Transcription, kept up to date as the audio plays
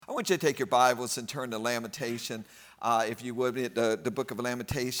want you to take your Bibles and turn to Lamentation, if you would, the book of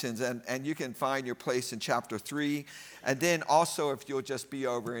Lamentations, and you can find your place in chapter 3. And then also, if you'll just be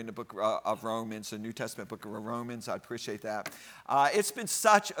over in the book of Romans, the New Testament book of Romans, I'd appreciate that. It's been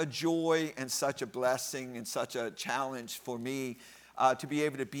such a joy and such a blessing and such a challenge for me to be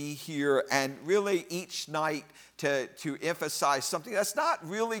able to be here and really each night to emphasize something that's not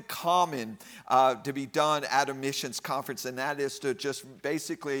really common to be done at a missions conference, and that is to just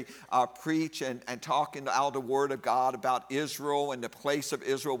basically preach and talk out the Word of God about Israel and the place of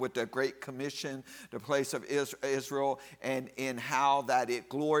Israel with the Great Commission, the place of Israel, and in how that it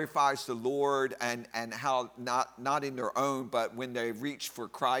glorifies the Lord and how not in their own, but when they reach for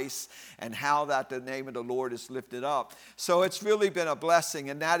Christ, and how that the name of the Lord is lifted up. So it's really been a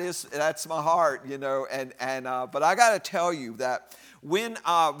blessing, and that's my heart, but I got to tell you that when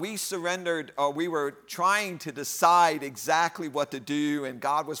we surrendered, we were trying to decide exactly what to do, and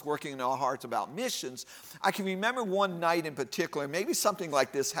God was working in our hearts about missions. I can remember one night in particular, maybe something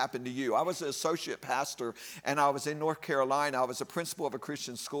like this happened to you. I was an associate pastor, and I was in North Carolina. I was a principal of a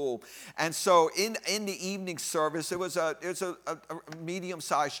Christian school. And so in the evening service, it was a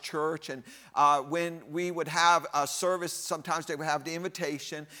medium-sized church, and when we would have a service, sometimes they would have the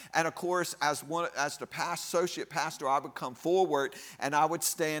invitation, and of course, as the associate pastor, I would come forward, and I would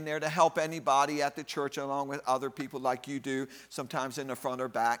stand there to help anybody at the church along with other people like you do, sometimes in the front or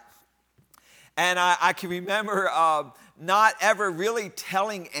back. And I can remember not ever really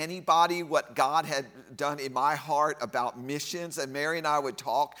telling anybody what God had done in my heart about missions. And Mary and I would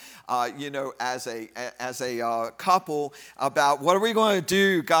talk, as a couple about what are we going to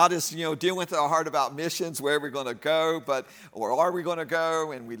do? God is, dealing with our heart about missions, where are we going to go? Or are we going to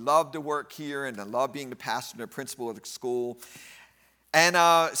go? And we love to work here, and I love being the pastor and the principal of the school. And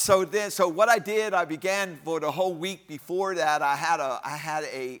so what I did, I began for the whole week before that. I had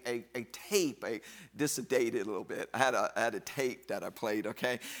a tape. This is dated a little bit. I had a tape that I played.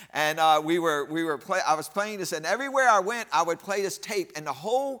 Okay, and I was playing this, and everywhere I went, I would play this tape, and the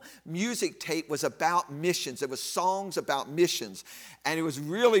whole music tape was about missions. It was songs about missions, and it was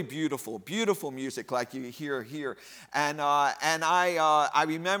really beautiful, beautiful music like you hear here. And I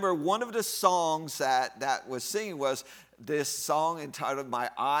remember one of the songs that was singing was this song entitled "My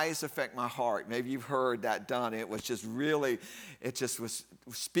Eyes Affect My Heart." Maybe you've heard that done. It was just really, it just was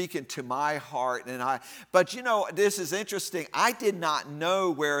speaking to my heart. But this is interesting. I did not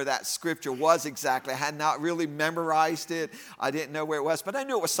know where that scripture was exactly. I had not really memorized it. I didn't know where it was, but I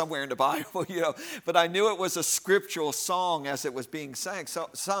knew it was somewhere in the Bible, But I knew it was a scriptural song as it was being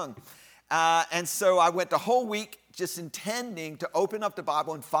sung. And so I went the whole week just intending to open up the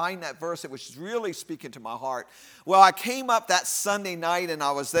Bible and find that verse that was really speaking to my heart. Well, I came up that Sunday night, and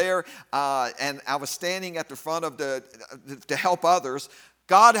I was there, and I was standing at the front of to help others.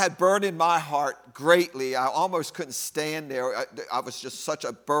 God had burdened my heart greatly. I almost couldn't stand there. I was just such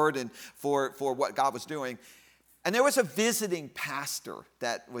a burden for what God was doing. And there was a visiting pastor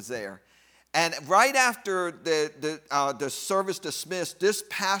that was there. And right after the service dismissed, this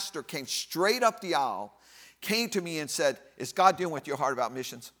pastor came straight up the aisle, came to me and said, "Is God dealing with your heart about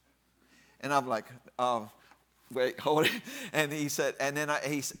missions?" And I'm like, wait, hold it. And he said, and then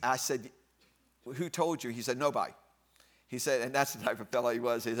I said, "Who told you?" He said, "Nobody." He said, and that's the type of fellow he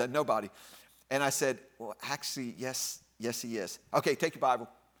was. He said, "Nobody." And I said, "Well, actually, yes, he is." "Okay, take your Bible."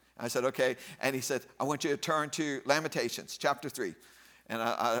 I said, "Okay." And he said, "I want you to turn to Lamentations, chapter 3. And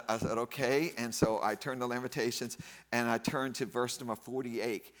I said, "Okay." And so I turned to Lamentations, and I turned to verse number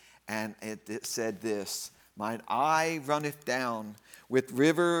 48. And it said this: "Mine eye runneth down with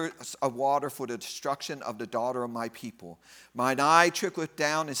rivers of water for the destruction of the daughter of my people. Mine eye trickleth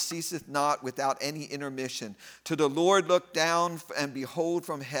down and ceaseth not without any intermission. To the Lord look down and behold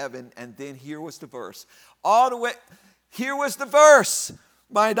from heaven." And then here was the verse. Here was the verse.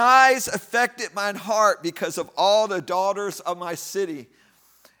 "Mine eyes affected mine heart because of all the daughters of my city."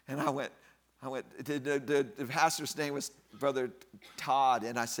 And I went, the pastor's name was Brother Todd.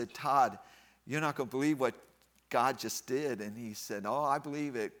 And I said, "Todd, you're not going to believe what God just did." And he said, "Oh, I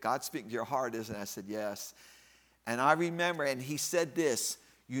believe it. God's speaking to your heart, isn't it?" I said, "Yes." And I remember, and he said this: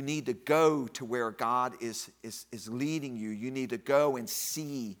 "You need to go to where God is leading you. You need to go and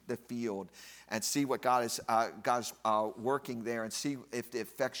see the field and see what God's working there and see if it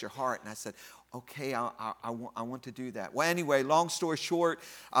affects your heart." And I said, "Okay, I want to do that." Well, anyway, long story short,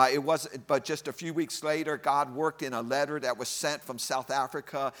 it wasn't, but just a few weeks later, God worked in a letter that was sent from South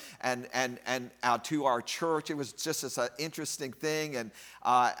Africa and to our church. It was just an interesting thing, and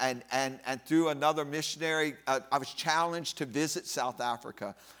through another missionary, I was challenged to visit South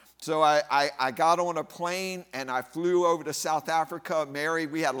Africa. So I got on a plane and I flew over to South Africa. Mary,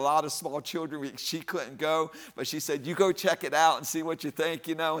 we had a lot of small children. She couldn't go, but she said, you go check it out and see what you think,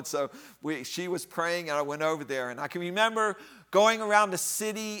 you know. And so she was praying and I went over there. And I can remember going around the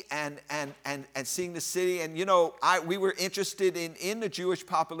city and seeing the city. And, you know, we were interested in the Jewish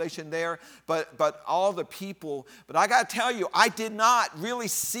population there, but all the people. But I got to tell you, I did not really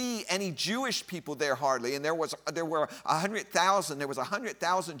see any Jewish people there hardly. And there were 100,000. There was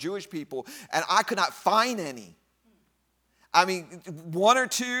 100,000 Jewish people, and I could not find any. I mean, one or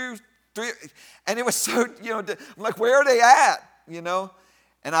two, three. And it was so, you know, I'm like, where are they at? You know?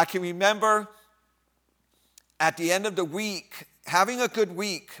 And I can remember at the end of the week, having a good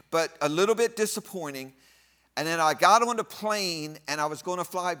week, but a little bit disappointing. And then I got on the plane and I was going to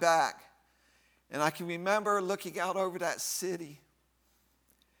fly back. And I can remember looking out over that city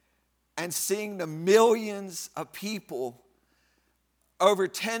and seeing the millions of people, over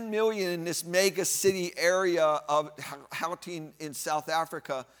 10 million in this mega city area of Gauteng in South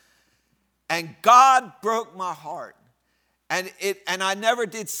Africa. And God broke my heart. And I never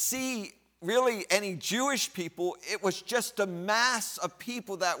did see really any Jewish people. It was just a mass of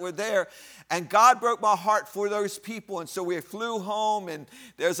people that were there. And God broke my heart for those people. And so we flew home, and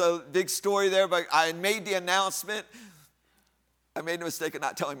there's a big story there, but I made the announcement. I made the mistake of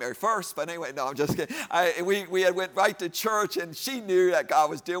not telling Mary first, but anyway, no, I'm just kidding. We had went right to church, and she knew that God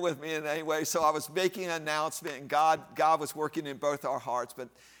was dealing with me in any way. So I was making an announcement, and God was working in both our hearts. But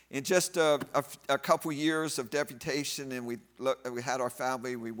in just a couple years of deputation, and we had our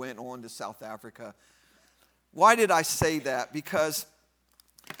family, we went on to South Africa. Why did I say that? Because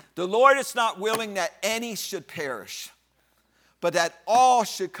the Lord is not willing that any should perish, but that all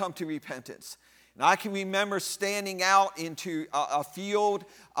should come to repentance. And I can remember standing out into a field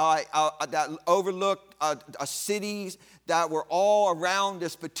that overlooked cities that were all around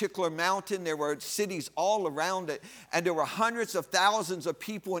this particular mountain. There were cities all around it. And there were hundreds of thousands of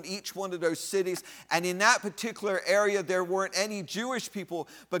people in each one of those cities. And in that particular area, there weren't any Jewish people.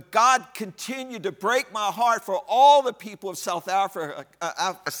 But God continued to break my heart for all the people of South Africa.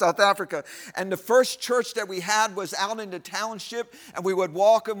 And the first church that we had was out in the township. And we would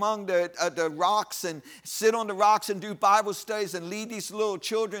walk among the rocks and sit on the rocks and do Bible studies and lead these little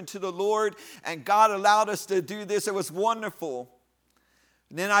children to the Lord. And God allowed us to do this. It was wonderful.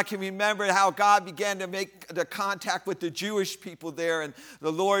 And then I can remember how God began to make the contact with the Jewish people there. And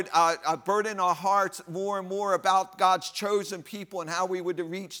the Lord burdened our hearts more and more about God's chosen people and how we would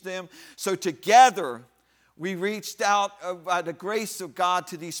reach them. So together, we reached out by the grace of God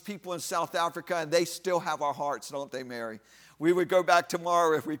to these people in South Africa, and they still have our hearts, don't they, Mary? We would go back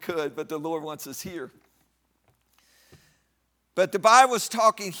tomorrow if we could, but the Lord wants us here. But the Bible is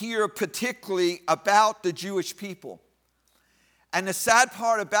talking here particularly about the Jewish people. And the sad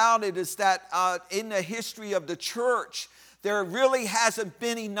part about it is that in the history of the church, there really hasn't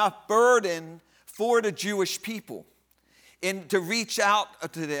been enough burden for the Jewish people to reach out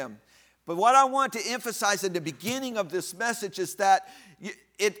to them. But what I want to emphasize in the beginning of this message is that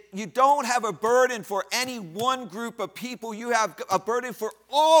you don't have a burden for any one group of people. You have a burden for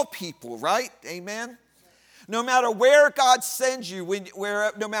all people, right? Amen? No matter where God sends you,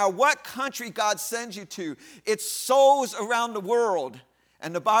 no matter what country God sends you to, it's souls around the world.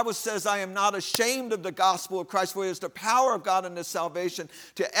 And the Bible says, I am not ashamed of the gospel of Christ, for it is the power of God unto salvation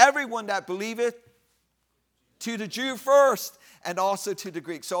to everyone that believeth, to the Jew first, and also to the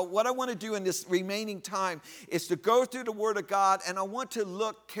Greek. So what I want to do in this remaining time is to go through the Word of God, and I want to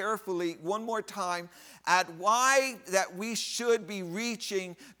look carefully one more time at why that we should be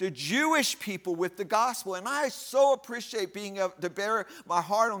reaching the Jewish people with the gospel. And I so appreciate being able to bear my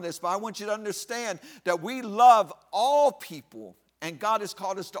heart on this, but I want you to understand that we love all people, and God has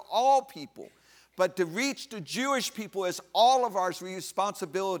called us to all people. But to reach the Jewish people is all of our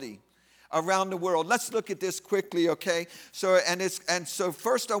responsibility around the world. Let's look at this quickly, okay? So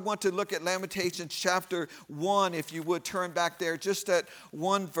first I want to look at Lamentations chapter 1, if you would turn back there, just at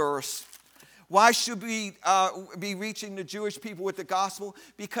one verse. Why should we be reaching the Jewish people with the gospel?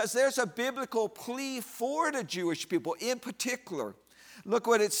 Because there's a biblical plea for the Jewish people in particular. Look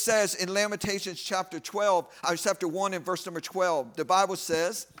what it says in Lamentations chapter 1 and verse number 12. The Bible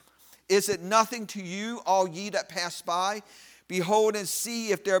says, "Is it nothing to you, all ye that pass by? Behold and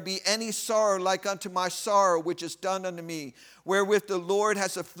see if there be any sorrow like unto my sorrow, which is done unto me, wherewith the Lord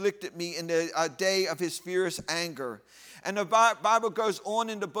has afflicted me in the day of his fierce anger. And the Bible goes on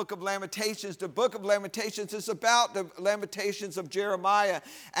in the book of Lamentations. The book of Lamentations is about the Lamentations of Jeremiah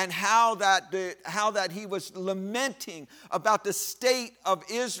and how that he was lamenting about the state of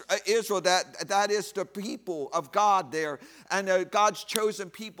Israel, that is the people of God there, and God's chosen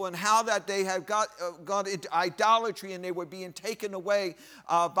people, and how that they had got into idolatry and they were being taken away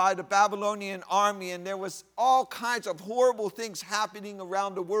by the Babylonian army, and there was all kinds of horrible things happening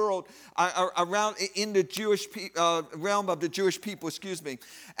around the world, around in the Jewish realm of the Jewish people,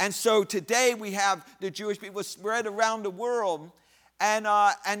 And so today we have the Jewish people spread around the world, and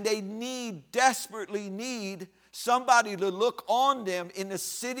they desperately need somebody to look on them in the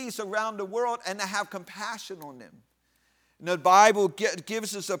cities around the world and to have compassion on them. And the Bible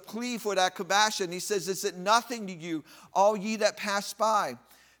gives us a plea for that compassion. He says, "Is it nothing to you, all ye that pass by?"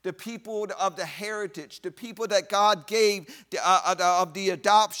 The people of the heritage, the people that God gave of the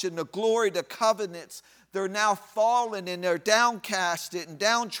adoption, the glory, the covenants, they're now fallen and they're downcast and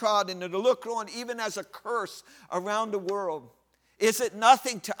downtrodden and they're looked on even as a curse around the world. Is it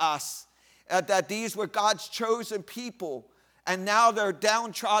nothing to us that these were God's chosen people and now they're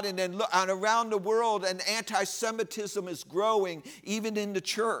downtrodden and around the world, and anti-Semitism is growing even in the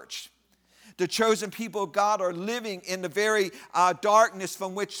church? The chosen people of God are living in the very darkness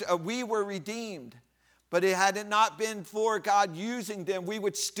from which we were redeemed. But had it not been for God using them, we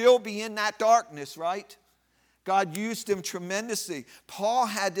would still be in that darkness, right? God used them tremendously. Paul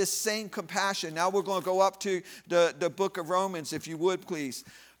had this same compassion. Now we're going to go up to the book of Romans, if you would, please.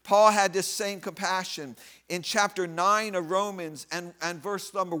 Paul had this same compassion. In chapter 9 of Romans and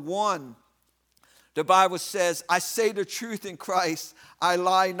verse number 1, the Bible says, "I say the truth in Christ, I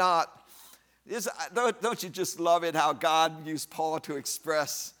lie not." Don't you just love it how God used Paul to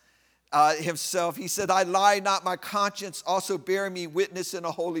express himself? He said, "I lie not, my conscience also bearing me witness in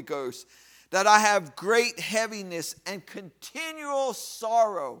the Holy Ghost, that I have great heaviness and continual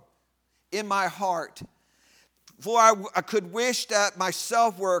sorrow in my heart. For I could wish that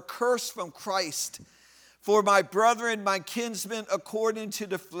myself were accursed from Christ, for my brethren, my kinsmen, according to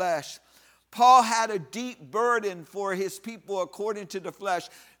the flesh." Paul had a deep burden for his people according to the flesh.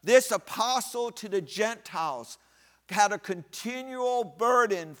 This apostle to the Gentiles had a continual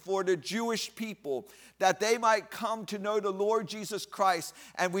burden for the Jewish people, that they might come to know the Lord Jesus Christ.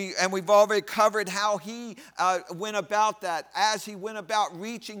 And we've already covered how he went about that. As he went about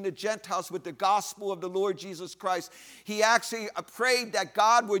reaching the Gentiles with the gospel of the Lord Jesus Christ, he actually prayed that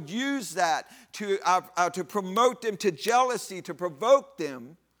God would use that to promote them to jealousy, to provoke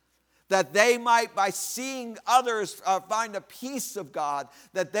them, that they might, by seeing others find the peace of God,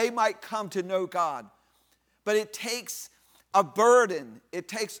 that they might come to know God. But it takes a burden, it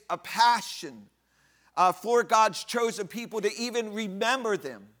takes a passion for God's chosen people to even remember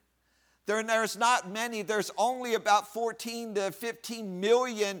them. There's not many. There's only about 14 to 15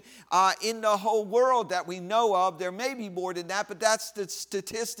 million in the whole world that we know of. There may be more than that, but that's the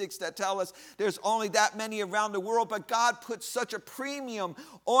statistics that tell us there's only that many around the world. But God puts such a premium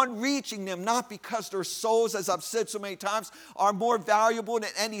on reaching them, not because their souls, as I've said so many times, are more valuable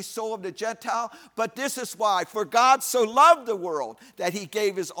than any soul of the Gentile, but this is why. For God so loved the world that he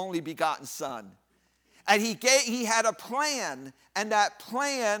gave his only begotten Son. And he had a plan, and that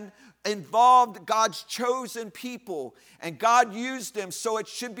plan involved God's chosen people, and God used them. So it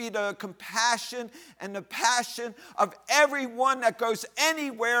should be the compassion and the passion of everyone that goes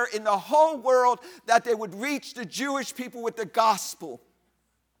anywhere in the whole world, that they would reach the Jewish people with the gospel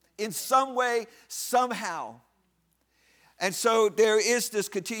in some way, somehow. And so there is this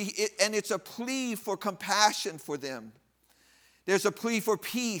and it's a plea for compassion for them. There's a plea for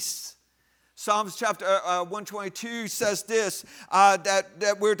peace. Psalms chapter 122 says this,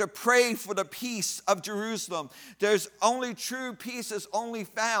 that we're to pray for the peace of Jerusalem. There's only true peace is only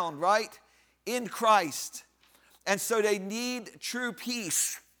found, right, in Christ. And so they need true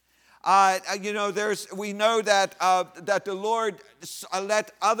peace. We know that the Lord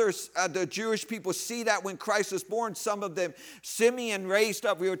let others, the Jewish people, see that when Christ was born. Some of them, Simeon raised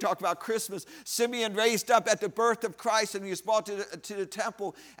up. We were talking about Christmas. Simeon raised up at the birth of Christ, and he was brought to the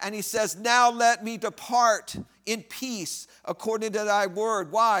temple. And he says, "Now let me depart in peace according to thy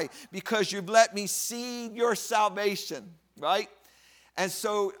word." Why? Because you've let me see your salvation, right? And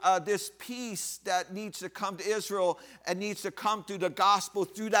so this peace that needs to come to Israel and needs to come through the gospel,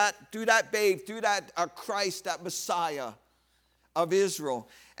 through that babe, through that Christ, that Messiah of Israel.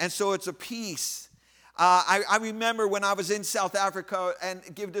 And so it's a peace. I remember when I was in South Africa, and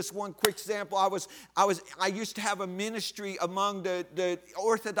give this one quick example. I used to have a ministry among the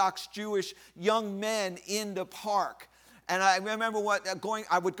Orthodox Jewish young men in the park. And I remember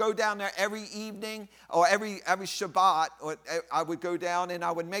I would go down there every evening or every Shabbat. Or I would go down and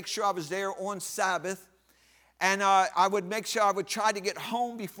I would make sure I was there on Sabbath. And I would make sure I would try to get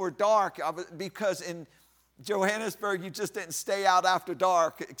home before dark because in Johannesburg, you just didn't stay out after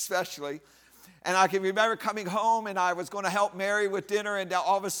dark, especially. And I can remember coming home and I was going to help Mary with dinner, and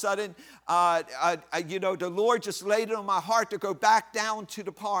all of a sudden, the Lord just laid it on my heart to go back down to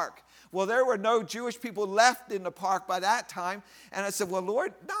the park. Well, there were no Jewish people left in the park by that time. And I said, well,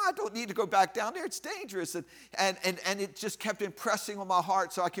 Lord, no, I don't need to go back down there. It's dangerous. And it just kept impressing on my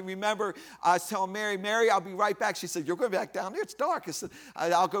heart. So I can remember I was telling Mary, I'll be right back. She said, you're going back down there? It's dark. I said,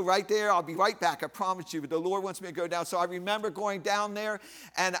 I'll go right there. I'll be right back. I promise you. But the Lord wants me to go down. So I remember going down there,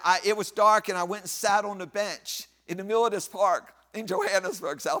 and it was dark, and I went and sat on the bench in the middle of this park in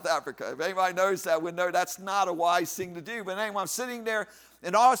Johannesburg, South Africa. If anybody knows that, would know that's not a wise thing to do. But anyway, I'm sitting there,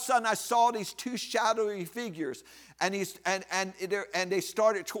 and all of a sudden I saw these two shadowy figures, and they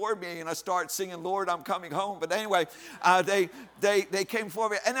started toward me, and I started singing, Lord, I'm coming home. But anyway, they came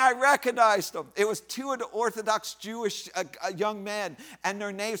forward, and I recognized them. It was two of the Orthodox Jewish young men, and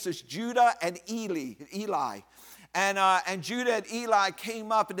their names was Judah and Eli. And Judah and Eli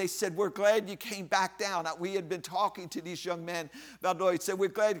came up and they said, we're glad you came back down. We had been talking to these young men about the Lord. He said, we're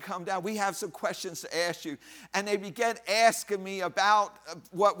glad to come down. We have some questions to ask you. And they began asking me about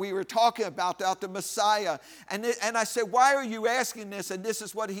what we were talking about the Messiah. And I said, why are you asking this? And this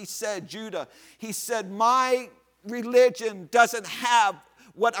is what he said, Judah. He said, my religion doesn't have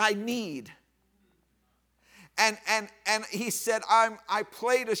what I need. And he said, I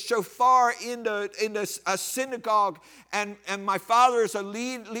played a shofar in a synagogue, and my father is a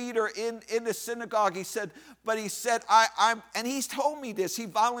leader in the synagogue. He said, and he's told me this, he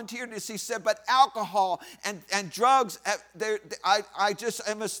volunteered this. He said, but alcohol and drugs, I just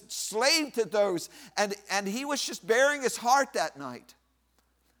am a slave to those. And he was just bearing his heart that night.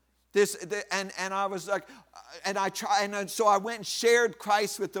 And I was like, and so I went and shared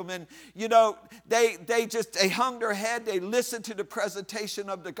Christ with them, and they hung their head, they listened to the presentation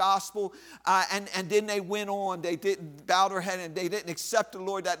of the gospel, and then they went on. They didn't bow their head, and they didn't accept the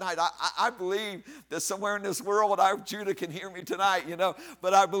Lord that night. I believe that somewhere in this world, I hope Judah can hear me tonight,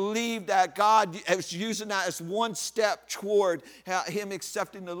 but I believe that God is using that as one step toward him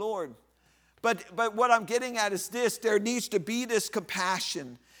accepting the Lord. But what I'm getting at is this: there needs to be this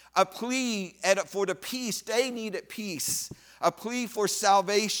compassion. A plea for the peace. They needed peace. A plea for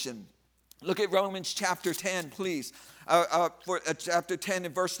salvation. Look at Romans chapter 10, please. Chapter 10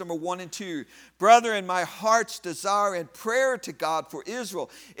 and verse number 1 and 2. Brethren, my heart's desire and prayer to God for Israel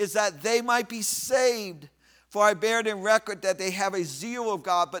is that they might be saved. For I bear them record that they have a zeal of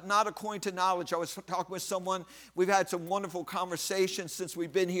God, but not according to knowledge. I was talking with someone. We've had some wonderful conversations since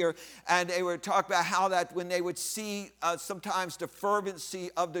we've been here. And they were talking about how that when they would see sometimes the fervency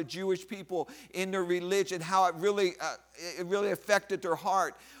of the Jewish people in their religion, how it really affected their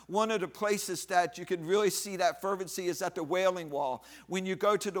heart. One of the places that you can really see that fervency is at the Wailing Wall. When you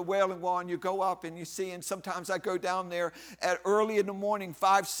go to the Wailing Wall and you go up and you see, and sometimes I go down there at early in the morning,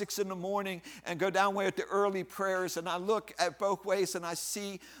 5, 6 in the morning, and go down there at the early prayers, and I look at both ways and I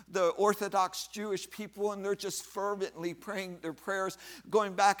see the Orthodox Jewish people, and they're just fervently praying their prayers,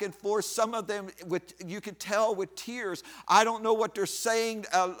 going back and forth. Some of them, you can tell with tears. I don't know what they're saying.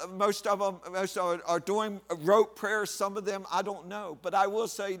 Most of them are doing rote prayers. Some of them, I don't know. But I will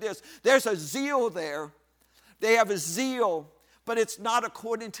say this. There's a zeal there. They have a zeal, but it's not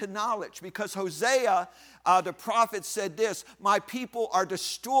according to knowledge. Because Hosea, the prophet, said this: my people are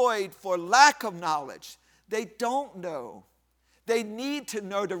destroyed for lack of knowledge. They don't know. They need to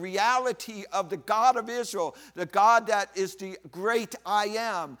know the reality of the God of Israel, the God that is the great I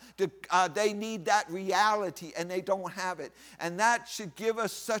am. They need that reality, and they don't have it. And that should give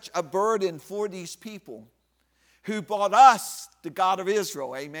us such a burden for these people who brought us the God of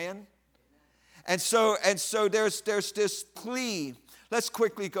Israel. Amen? And so there's this plea. Let's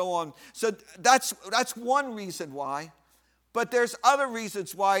quickly go on. So that's one reason why. But there's other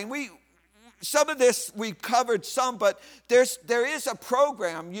reasons why. And some of this we've covered some, but there is a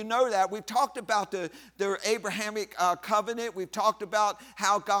program. You know that. We've talked about the Abrahamic covenant. We've talked about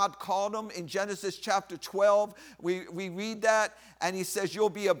how God called them in Genesis chapter 12. We read that, and he says, you'll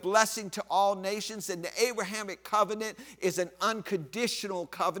be a blessing to all nations. And the Abrahamic covenant is an unconditional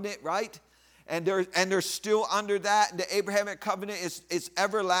covenant, right? And they're still under that. And the Abrahamic covenant is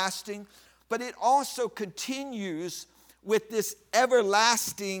everlasting. But it also continues with this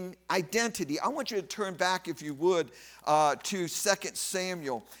everlasting identity. I want you to turn back, if you would, to 2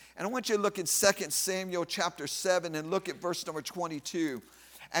 Samuel. And I want you to look at 2 Samuel chapter 7 and look at verse number 22.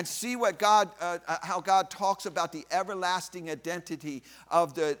 and see what God, how God talks about the everlasting identity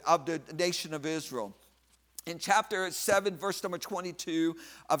of the nation of Israel. In chapter 7, verse number 22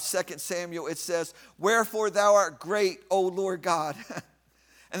 of 2 Samuel, it says, "Wherefore thou art great, O Lord God,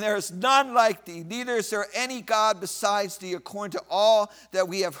 and there is none like thee, neither is there any God besides thee, according to all that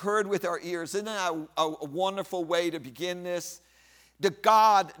we have heard with our ears." Isn't that a wonderful way to begin this? The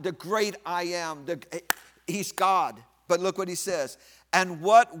God, the great I am, he's God. But look what he says. "And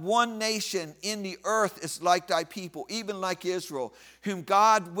what one nation in the earth is like thy people, even like Israel, whom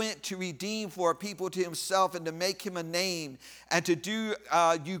God went to redeem for a people to himself, and to make him a name, and to do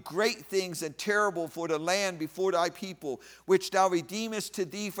you great things and terrible for the land before thy people, which thou redeemest to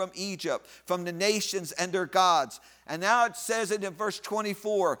thee from Egypt, from the nations and their gods." And now it says it in verse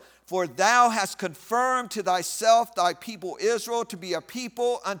 24, "For thou hast confirmed to thyself thy people Israel to be a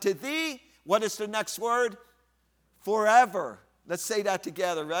people unto thee." What is the next word? Forever. Let's say that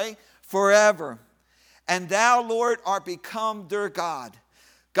together, right? Forever. "And thou, Lord, art become their God."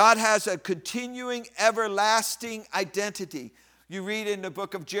 God has a continuing, everlasting identity. You read in the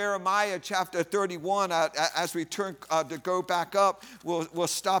book of Jeremiah, chapter 31, as we turn to go back up, we'll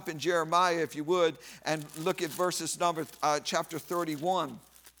stop in Jeremiah, if you would, and look at verses number chapter 31.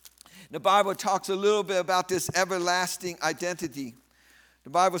 The Bible talks a little bit about this everlasting identity. The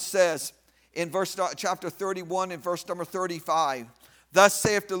Bible says, in chapter 31 and verse number 35, "Thus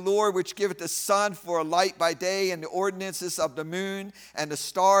saith the Lord, which giveth the sun for a light by day, and the ordinances of the moon, and the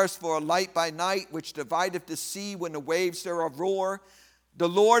stars for a light by night, which divideth the sea when the waves thereof roar. The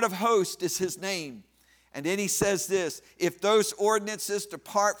Lord of hosts is his name." And then he says this, "If those ordinances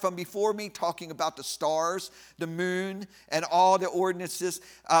depart from before me," talking about the stars, the moon, and all the ordinances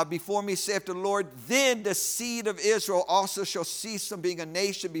before me, saith the Lord, "then the seed of Israel also shall cease from being a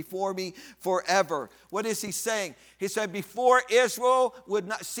nation before me forever." What is he saying? He said before Israel would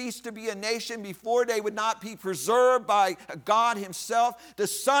not cease to be a nation, before they would not be preserved by God himself, the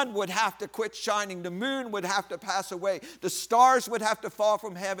sun would have to quit shining. The moon would have to pass away. The stars would have to fall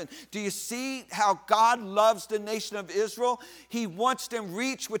from heaven. Do you see how God loves the nation of Israel? He wants them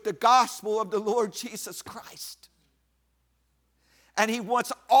reached with the gospel of the Lord Jesus Christ. And he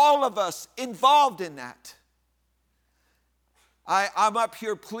wants all of us involved in that. I'm up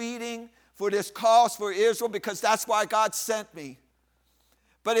here pleading for this cause for Israel because that's why God sent me.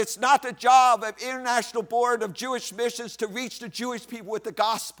 But it's not the job of International Board of Jewish Missions to reach the Jewish people with the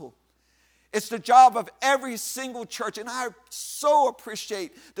gospel. It's the job of every single church. And I so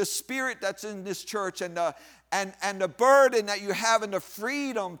appreciate the spirit that's in this church and the burden that you have and the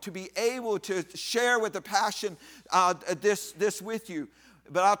freedom to be able to share with the passion this with you.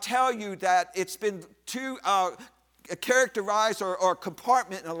 But I'll tell you that it's been too characterized or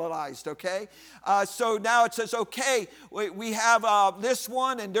compartmentalized, okay? So now it says, okay, we have this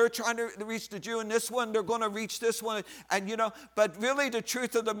one, and they're trying to reach the Jew, and this one, they're going to reach this one. And, but really the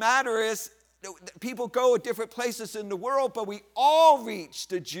truth of the matter is, people go at different places in the world, but we all reach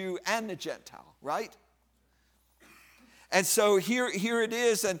the Jew and the Gentile, right? And so here it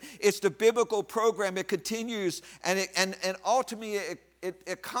is, and it's the biblical program. It continues, and ultimately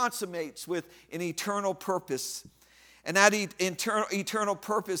it consummates with an eternal purpose. And that eternal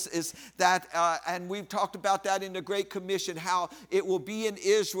purpose is that, and we've talked about that in the Great Commission, how it will be in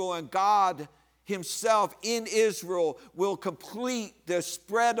Israel, and God himself in Israel will complete the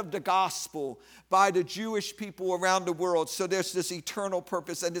spread of the gospel by the Jewish people around the world. So there's this eternal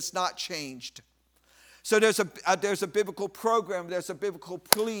purpose, and it's not changed. So there's a biblical program. There's a biblical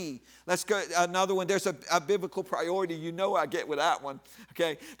plea. Let's go another one. There's a biblical priority. You know I get with that one.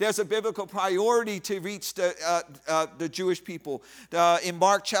 Okay. There's a biblical priority to reach the Jewish people. In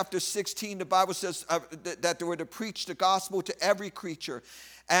Mark chapter 16, the Bible says that they were to preach the gospel to every creature,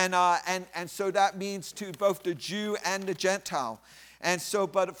 and so that means to both the Jew and the Gentile. And so,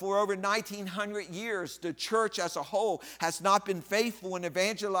 but for over 1900 years, the church as a whole has not been faithful in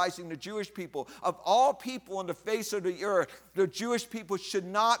evangelizing the Jewish people. Of all people on the face of the earth, the Jewish people should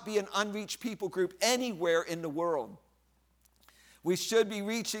not be an unreached people group anywhere in the world. We should be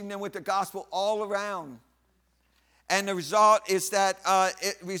reaching them with the gospel all around. And the result is that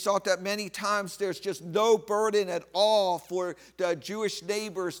many times there's just no burden at all for the Jewish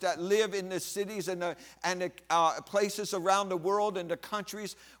neighbors that live in the cities and the places around the world and the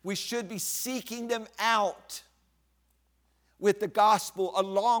countries. We should be seeking them out with the gospel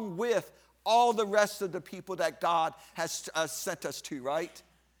along with all the rest of the people that God has sent us to, right?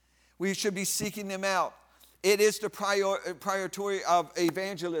 We should be seeking them out. It is the priority of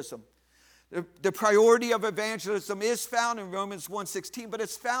evangelism. The priority of evangelism is found in Romans 1:16, but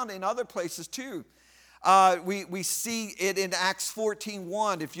it's found in other places too. We see it in Acts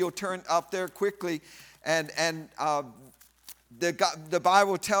 14:1, if you'll turn up there quickly. And the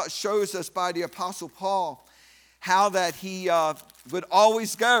Bible shows us by the Apostle Paul how that he would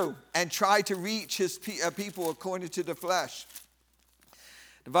always go and try to reach his people according to the flesh.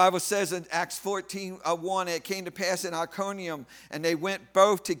 The Bible says in Acts 14:1, it came to pass in Iconium, and they went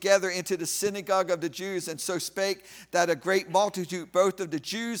both together into the synagogue of the Jews, and so spake that a great multitude, both of the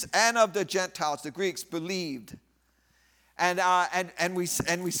Jews and of the Gentiles, the Greeks, believed. And we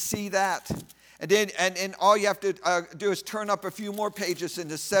see that. And then all you have to do is turn up a few more pages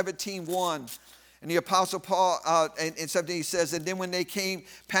into 17:1. And the Apostle Paul in 17, he says, and then when they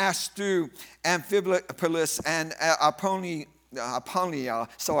passed through Amphipolis and Apollonia,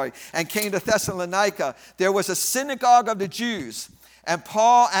 and came to Thessalonica, there was a synagogue of the Jews. And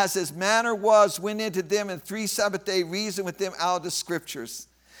Paul, as his manner was, went into them, and 3 Sabbath days reasoned with them out of the Scriptures.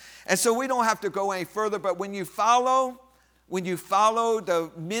 And so we don't have to go any further, but when you follow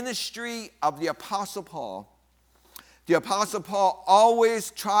the ministry of the Apostle Paul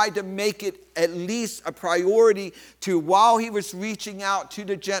always tried to make it at least a priority to, while he was reaching out to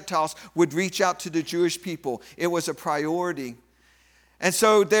the Gentiles, would reach out to the Jewish people. It was a priority. And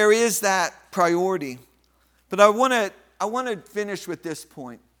so there is that priority. But I want to finish with this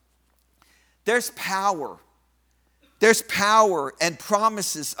point. There's power. There's power and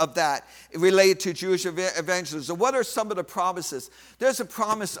promises of that related to Jewish evangelism. What are some of the promises? There's a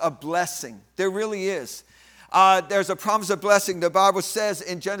promise of blessing. There really is. There's a promise of blessing. The Bible says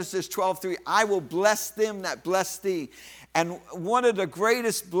in Genesis 12:3, I will bless them that bless thee. And one of the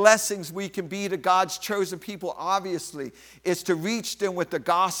greatest blessings we can be to God's chosen people, obviously, is to reach them with the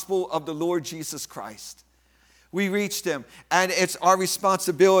gospel of the Lord Jesus Christ. We reach them, and it's our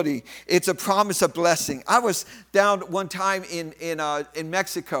responsibility. It's a promise of blessing. I was down one time in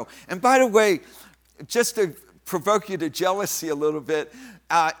Mexico. And by the way, just to provoke you to jealousy a little bit,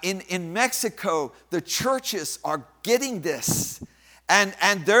 in Mexico, the churches are getting this.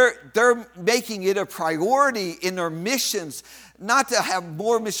 And they're making it a priority in their missions, not to have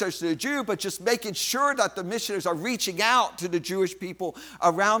more missionaries to the Jew, but just making sure that the missionaries are reaching out to the Jewish people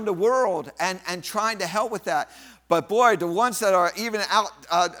around the world and trying to help with that. But boy, the ones that are even out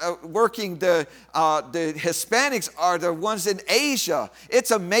working, the Hispanics are the ones in Asia.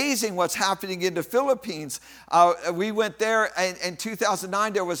 It's amazing what's happening in the Philippines. We went there in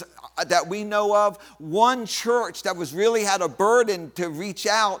 2009. There was, that we know of, one church that was really had a burden to reach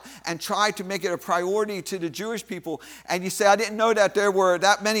out and try to make it a priority to the Jewish people. And you say, I didn't know that there were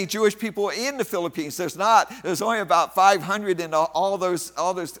that many Jewish people in the Philippines. There's not. There's only about 500 in all those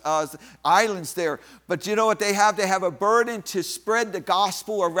islands there. But you know what they have? They have a burden to spread the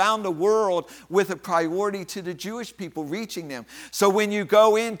gospel around the world with a priority to the Jewish people, reaching them. So when you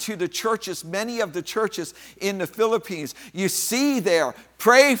go into the churches, many of the churches in the Philippines, you see there,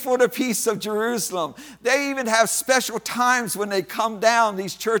 pray for the peace of Jerusalem. They even have special times when they come down,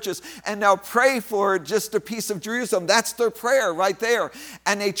 these churches, and they'll pray for just the peace of Jerusalem. That's their prayer right there.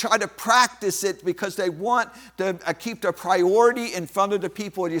 And they try to practice it because they want to keep the priority in front of the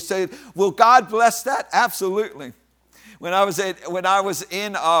people. And you say, will God bless that? Absolutely. When I was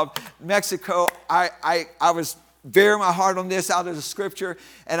in Mexico, I was bearing my heart on this out of the scripture,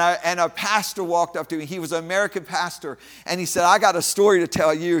 and a pastor walked up to me. He was an American pastor, and he said, I got a story to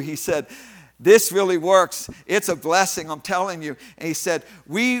tell you. He said, this really works. It's a blessing, I'm telling you. And he said,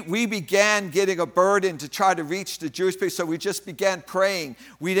 we began getting a burden to try to reach the Jewish people, so we just began praying.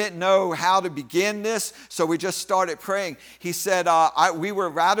 We didn't know how to begin this, so we just started praying. He said, we were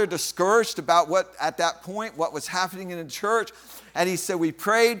rather discouraged about what was happening in the church. And he said, we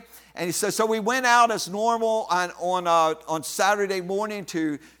prayed. And he said, so we went out as normal on Saturday morning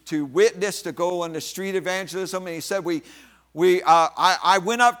to witness, to go on the street evangelism. And he said, I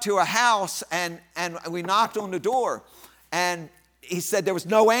went up to a house and we knocked on the door. And he said there was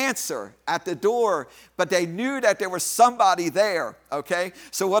no answer at the door, but they knew that there was somebody there, okay?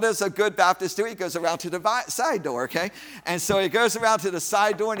 So what does a good Baptist do? He goes around to the side door, okay? And so he goes around to the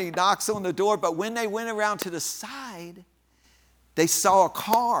side door and he knocks on the door. But when they went around to the side, they saw a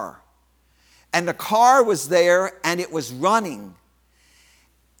car. And the car was there and it was running.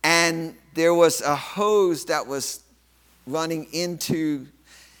 And there was a hose that was running into,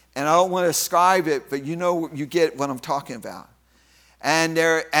 and I don't want to describe it, but you get what I'm talking about. And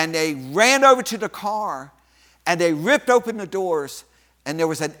they ran over to the car and they ripped open the doors, and there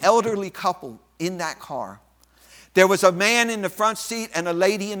was an elderly couple in that car. There was a man in the front seat and a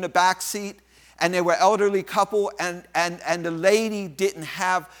lady in the back seat. And they were elderly couple, and the lady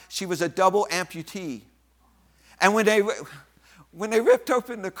she was a double amputee. And when they ripped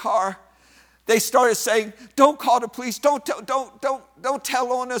open the car, they started saying, don't call the police, don't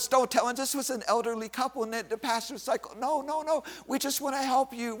tell on us, don't tell. And this was an elderly couple, and the pastor was like, no, we just want to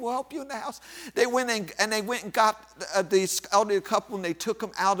help you. We'll help you in the house. They went and got this elderly couple, and they took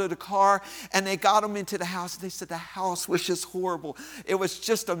them out of the car, and they got them into the house. And they said the house was just horrible. It was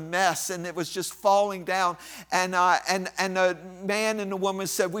just a mess, and it was just falling down. And the man and the woman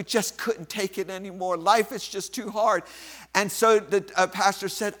said, we just couldn't take it anymore. Life is just too hard. And so the pastor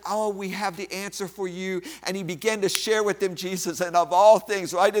said, we have the answer for you. And he began to share with them Jesus. And of all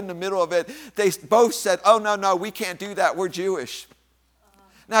things, right in the middle of it, they both said, no, we can't do that. We're Jewish.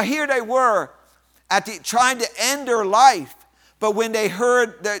 Now here they were trying to end their life. But when they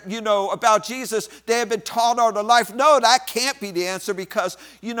heard that, about Jesus, they had been taught all their life, no, that can't be the answer because,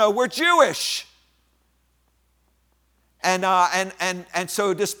 we're Jewish. And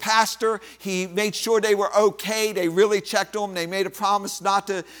so this pastor, he made sure they were okay. They really checked them. They made a promise not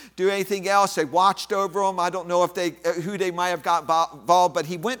to do anything else. They watched over them. I don't know who they might have got involved, but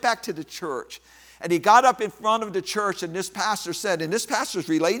he went back to the church. And he got up in front of the church, and this pastor said, and this pastor's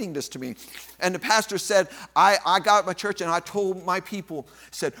relating this to me, and the pastor said, I got up my church and I told my people,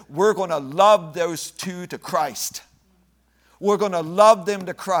 said, we're going to love those two to Christ. We're going to love them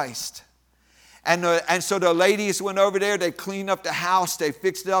to Christ. And so the ladies went over there, they cleaned up the house, they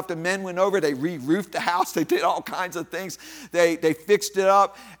fixed it up. The men went over, they re-roofed the house, they did all kinds of things. They fixed it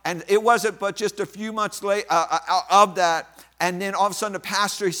up. And it wasn't but just a few months later of that. And then all of a sudden the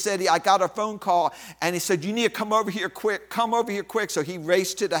pastor, he said, I got a phone call. And he said, you need to come over here quick. Come over here quick. So he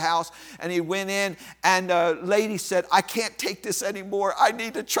raced to the house and he went in. And the lady said, I can't take this anymore. I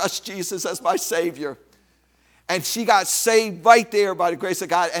need to trust Jesus as my Savior. And she got saved right there by the grace of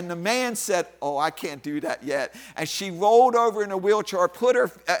God. And the man said, I can't do that yet. And she rolled over in a wheelchair, put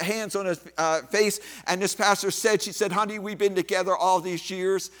her hands on his face. And this pastor said, she said, honey, we've been together all these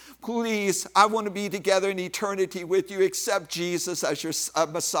years. Please, I want to be together in eternity with you. Accept Jesus as your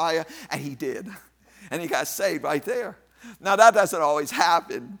Messiah. And he did. And he got saved right there. Now, that doesn't always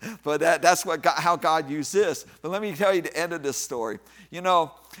happen, but that's how God used this. But let me tell you the end of this story.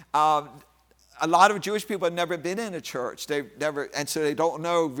 A lot of Jewish people have never been in a church. And so they don't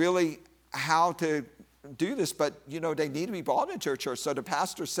know really how to do this, but, they need to be brought into a church. So the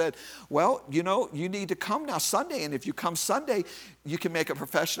pastor said, well, you need to come now Sunday. And if you come Sunday, you can make a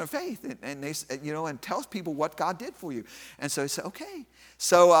profession of faith. And they, and tell people what God did for you. And so he said, okay.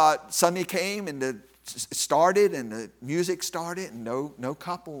 So Sunday came and it started and the music started and no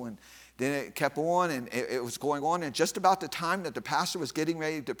couple. And then it kept on and it was going on. And just about the time that the pastor was getting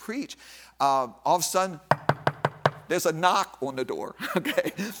ready to preach, all of a sudden, there's a knock on the door,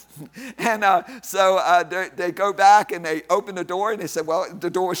 okay? And so they go back and they open the door and they said, well, the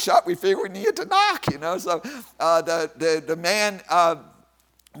door was shut. We figured we needed to knock, So the man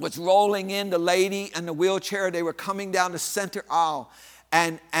was rolling in, the lady in the wheelchair. They were coming down the center aisle.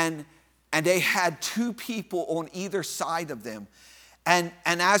 And they had two people on either side of them. And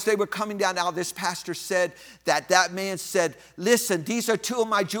as they were coming down now, this pastor said that man said, listen, these are two of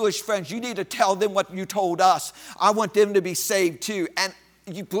my Jewish friends. You need to tell them what you told us. I want them to be saved too. And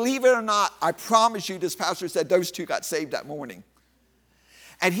you believe it or not, I promise you, this pastor said those two got saved that morning.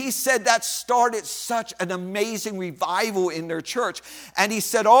 And he said that started such an amazing revival in their church. And he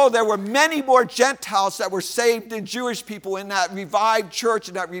said, there were many more Gentiles that were saved than Jewish people in that revived church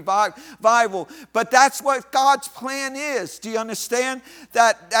and that revival. But that's what God's plan is. Do you understand?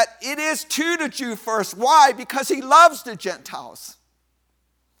 That it is to the Jew first. Why? Because he loves the Gentiles.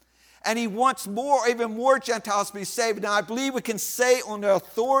 And he wants even more Gentiles to be saved. Now, I believe we can say on the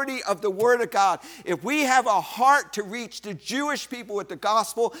authority of the Word of God, if we have a heart to reach the Jewish people with the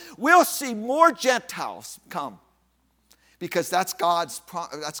gospel, we'll see more Gentiles come. Because that's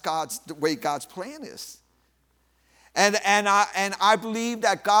the way God's plan is. And I believe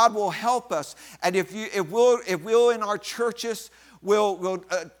that God will help us. And if we'll in our churches, we'll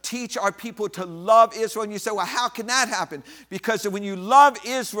teach our people to love Israel. And you say, well, how can that happen? Because when you love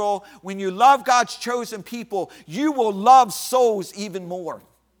Israel, when you love God's chosen people, you will love souls even more.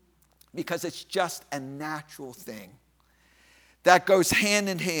 Because it's just a natural thing that goes hand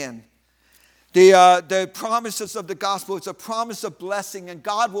in hand. The promises of the gospel, it's a promise of blessing, and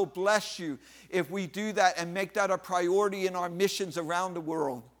God will bless you if we do that and make that a priority in our missions around the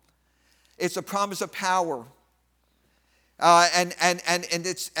world. It's a promise of power. The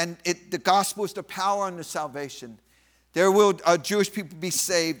gospel is the power and the salvation. There will Jewish people be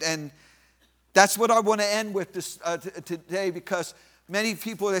saved, and that's what I want to end with this today, because many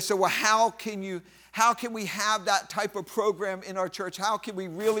people, they say, well, how can we have that type of program in our church? How can we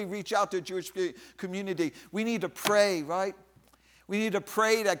really reach out to the Jewish community? We need to pray, right? We need to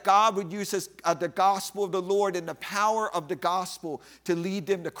pray that God would use the gospel of the Lord and the power of the gospel to lead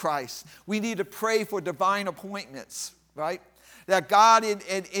them to Christ. We need to pray for divine appointments, right? That God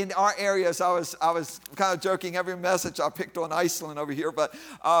in our areas, I was kind of joking, every message I picked on Iceland over here, but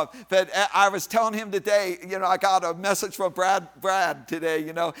I was telling him today, I got a message from Brad today,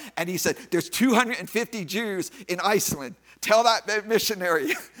 and he said, there's 250 Jews in Iceland. Tell that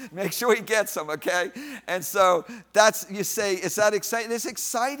missionary, make sure he gets them, okay? And so you say, is that exciting? It's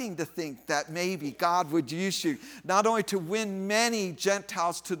exciting to think that maybe God would use you not only to win many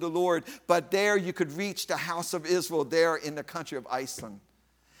Gentiles to the Lord, but there you could reach the house of Israel there in the country of Iceland.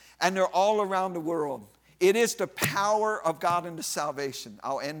 And they're all around the world. It is the power of God into salvation.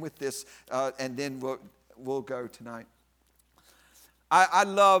 I'll end with this, and then we'll go tonight. I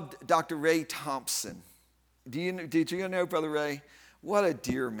loved Dr. Ray Thompson. Did you know Brother Ray? What a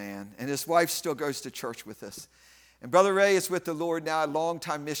dear man. And his wife still goes to church with us. And Brother Ray is with the Lord now, a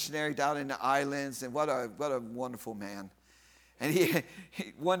longtime missionary down in the islands. And what a wonderful man. And he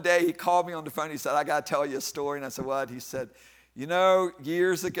one day he called me on the phone. He said, I got to tell you a story. And I said, what? He said,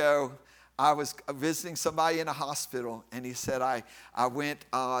 years ago, I was visiting somebody in a hospital. And he said, I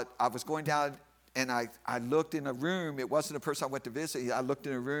was going down and I looked in a room. It wasn't a person I went to visit. I looked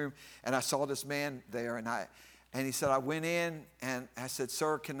in a room and I saw this man there. And he said, I went in and I said,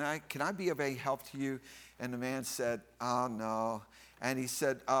 sir, can I be of any help to you? And the man said, oh, no. And he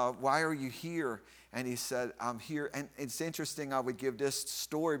said, why are you here? And he said, I'm here. And it's interesting I would give this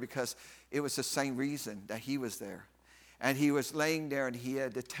story because it was the same reason that he was there. And he was laying there and he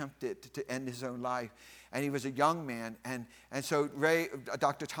had attempted to end his own life. And he was a young man. And so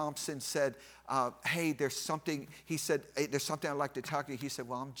Dr. Thompson said, hey, there's something. He said, hey, there's something I'd like to talk to you. He said,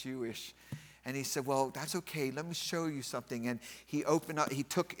 well, I'm Jewish. And he said, well, that's okay. Let me show you something. And he opened up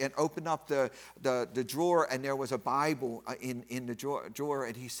the drawer, and there was a Bible in the drawer.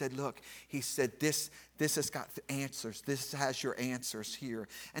 And he said, look, this has got answers. This has your answers here.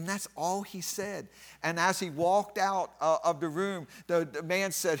 And that's all he said. And as he walked out of the room, the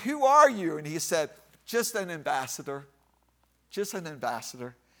man said, who are you? And he said, just an ambassador. Just an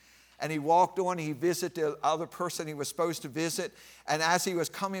ambassador. And he walked on, he visited the other person he was supposed to visit. And as he was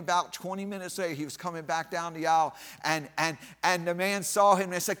coming about 20 minutes later, he was coming back down the aisle. And the man saw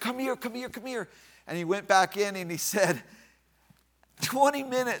him and said, come here, come here, come here. And he went back in and he said, 20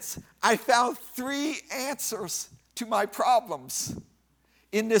 minutes, I found 3 answers to my problems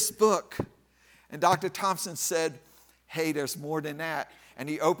in this book. And Dr. Thompson said, hey, there's more than that. And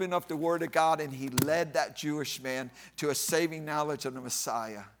he opened up the Word of God and he led that Jewish man to a saving knowledge of the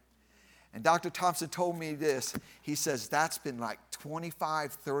Messiah. And Dr. Thompson told me this. He says, that's been like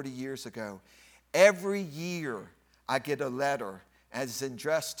 25, 30 years ago. Every year I get a letter and it's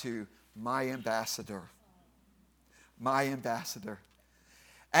addressed to my ambassador. My ambassador.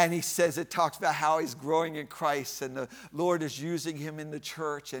 And he says it talks about how he's growing in Christ and the Lord is using him in the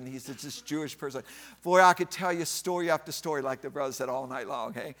church and he's this Jewish person. Boy, I could tell you story after story like the brother said all night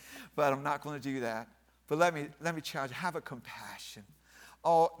long, hey? But I'm not going to do that. But let me challenge you. Have a compassion.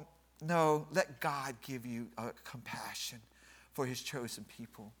 Oh, no, let God give you a compassion for his chosen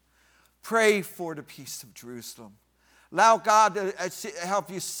people. Pray for the peace of Jerusalem. Allow God to help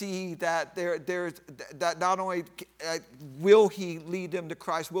you see that that not only will he lead them to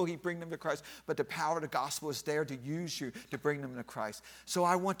Christ, will he bring them to Christ, but the power of the gospel is there to use you to bring them to Christ. So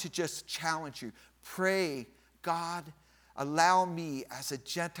I want to just challenge you. Pray, God, allow me as a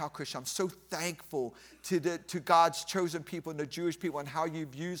Gentile Christian. I'm so thankful to God's chosen people and the Jewish people and how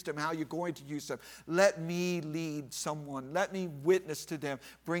you've used them, how you're going to use them. Let me lead someone. Let me witness to them.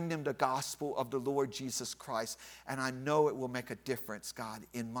 Bring them the gospel of the Lord Jesus Christ. And I know it will make a difference, God,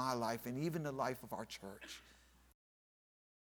 in my life and even the life of our church.